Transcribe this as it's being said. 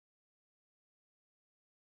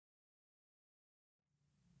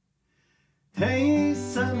Hey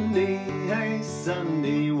Sandy,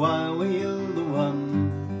 why were you the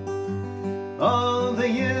one? All the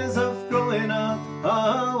years of growing up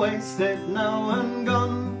are wasted now and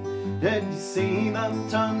gone. Did you see them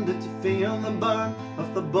turn? Did you feel the burn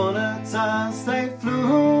of the bullets as they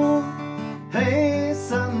flew? Hey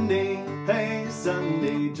Sandy,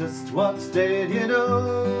 just what did you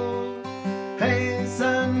do? Hey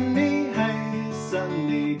Sandy,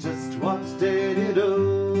 just what did you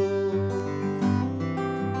do?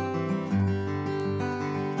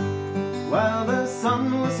 Well, the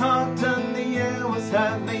sun was hot and the air was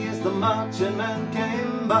heavy as the marching men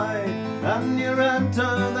came by, and you ran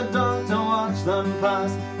to the door to watch them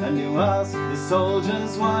pass, and you asked the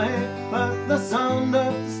soldiers why, but the sound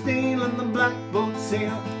of the steel and the black boots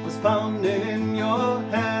heel was pounding in your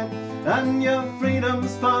head. And your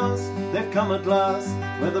freedom's past, they've come at last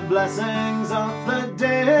with the blessings of the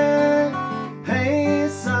dead. Hey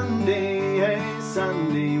Sandy,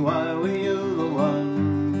 why were you the one?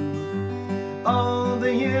 All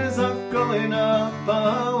the years of growing up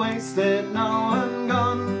are wasted now and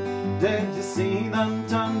gone. Did you see them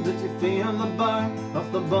turn? Did you feel the burn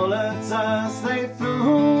of the bullets as they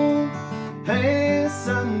flew? Hey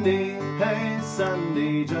Sandy,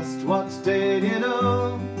 just what did you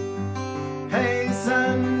do? Hey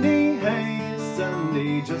Sandy,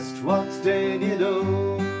 just what did you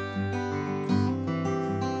do?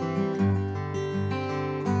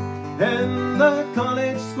 In the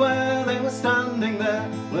college square they were standing there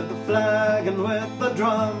with the flag and with the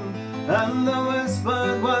drum, and the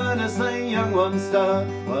whispered word as the young ones stirred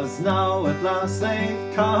was, now at last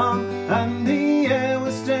they've come. And the air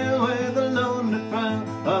was still with the lonely thrill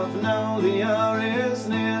of now the hour is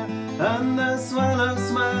near, and the swell of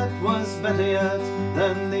smack was better yet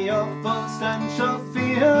than the awful stench of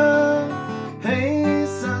fear. Hey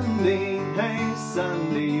Sandy,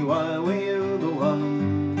 why were you the one?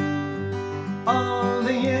 All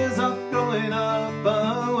the years of growing up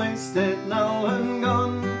are wasted now and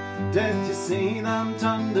gone. Did you see them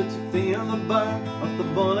turn? Did you feel the burn of the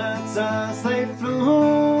bullets as they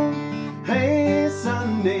flew? Hey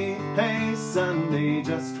Sandy,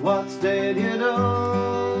 just what did you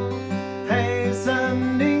do? Hey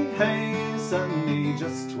Sandy,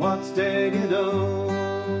 just what did you do?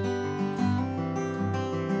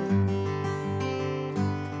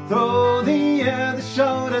 Through the air the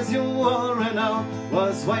shout as you all ran out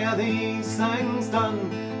was, why are these things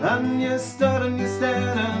done? And you stood and you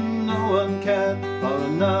stared and no one cared for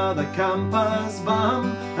another campus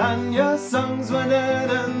bomb. And your songs were dead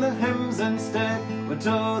and the hymns instead were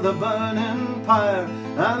to the burning pyre,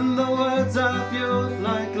 and the words of youth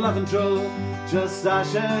like love and truth just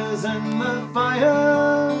ashes in the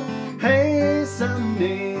fire. Hey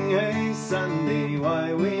Sandy,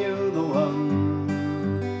 why were you the one?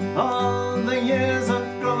 All the years of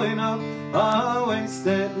growing up are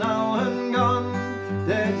wasted now and gone.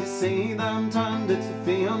 Did you see them turn? Did you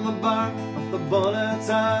feel the burn of the bullets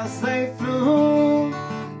as they flew?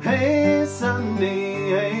 Hey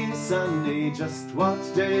Sandy, just what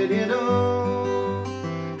did you do?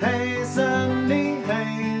 Hey Sandy,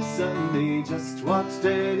 just what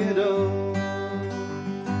did you do?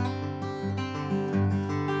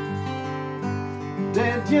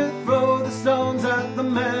 Did you throw the stones at the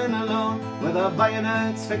men alone with our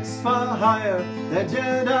bayonets fixed for hire? Did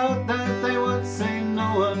you doubt that they would say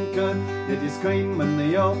no one could? Did you scream when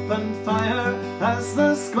they opened fire as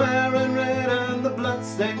the square and red and the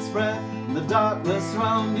bloodstains spread and the darkness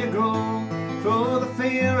round you grew? Through the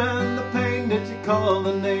fear and the pain, did you call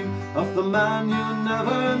the name of the man you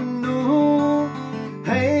never knew?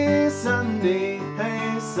 Hey Sandy,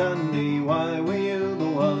 why were you the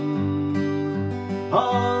one?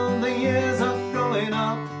 All the years of growing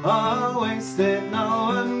up are wasted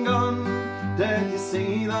now and gone. Did you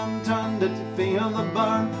see them turn? Did you feel the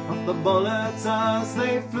burn of the bullets as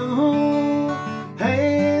they flew?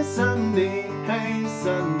 Hey Sandy,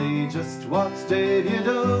 just what did you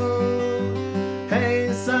do?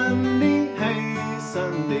 Hey Sandy,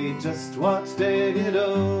 just what did you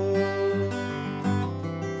do?